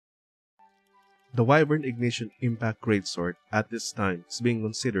The Wyvern Ignition Impact Greatsword at this time is being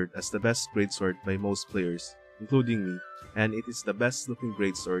considered as the best greatsword by most players, including me, and it is the best looking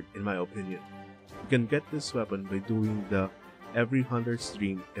greatsword in my opinion. You can get this weapon by doing the Every Hunter's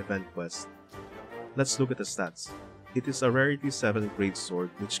Dream event quest. Let's look at the stats. It is a Rarity 7 greatsword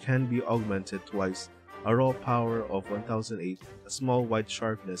which can be augmented twice, a raw power of 1008, a small white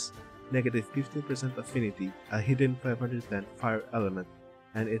sharpness, negative 15% affinity, a hidden 510 fire element,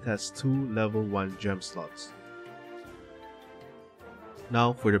 and it has 2 level 1 gem slots.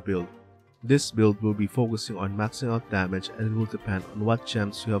 Now for the build. This build will be focusing on maxing out damage and will depend on what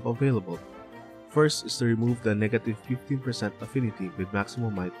gems you have available. First is to remove the negative 15% affinity with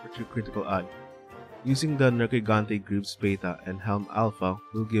maximum might for your critical eye. Using the Nergigante Greaves Beta and Helm Alpha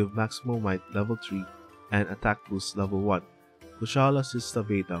will give maximum might level 3 and attack boost level 1. Kushala Sista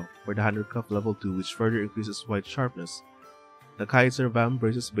Beta for the Handcuff level 2 which further increases white sharpness. The Kaiser Vam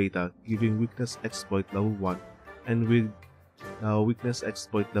Braces Beta giving Weakness Exploit level 1 and with Weakness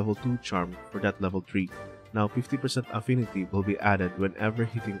Exploit level 2 charm for that level 3. Now 50% affinity will be added whenever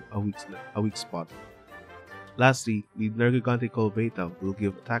hitting a weak spot. Lastly, the Nergigante Call Beta will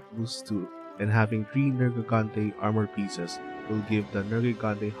give attack boost 2 and having 3 Nergigante armor pieces will give the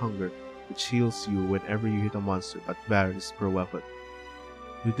Nergigante Hunger which heals you whenever you hit a monster at varies per weapon.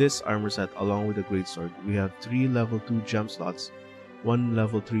 With this armor set along with the greatsword, we have 3 level 2 gem slots, 1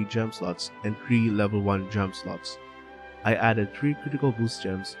 level 3 gem slots, and 3 level 1 gem slots. I added 3 critical boost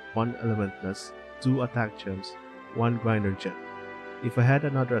gems, 1 elementless, 2 attack gems, 1 grinder gem. If I had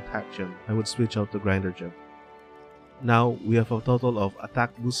another attack gem, I would switch out the grinder gem. Now we have a total of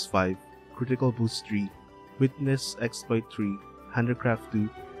attack boost 5, critical boost 3, witness exploit 3, handicraft 2,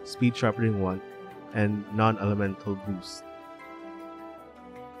 speed sharpening 1, and non-elemental boost.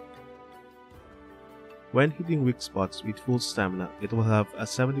 When hitting weak spots with full stamina, it will have a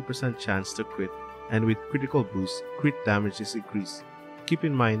 70% chance to crit, and with critical boost, crit damage is increased. Keep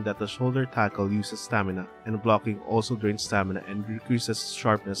in mind that the shoulder tackle uses stamina, and blocking also drains stamina and decreases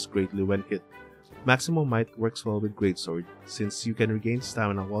sharpness greatly when hit. Maximum might works well with greatsword, since you can regain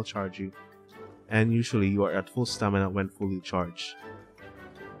stamina while charging, and usually you are at full stamina when fully charged.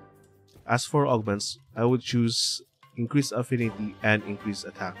 As for augments, I would choose increased affinity and increased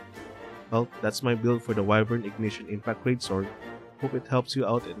attack. Well, that's my build for the Wyvern Ignition Impact Greatsword. Hope it helps you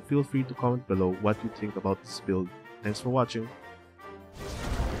out and feel free to comment below what you think about this build. Thanks for watching.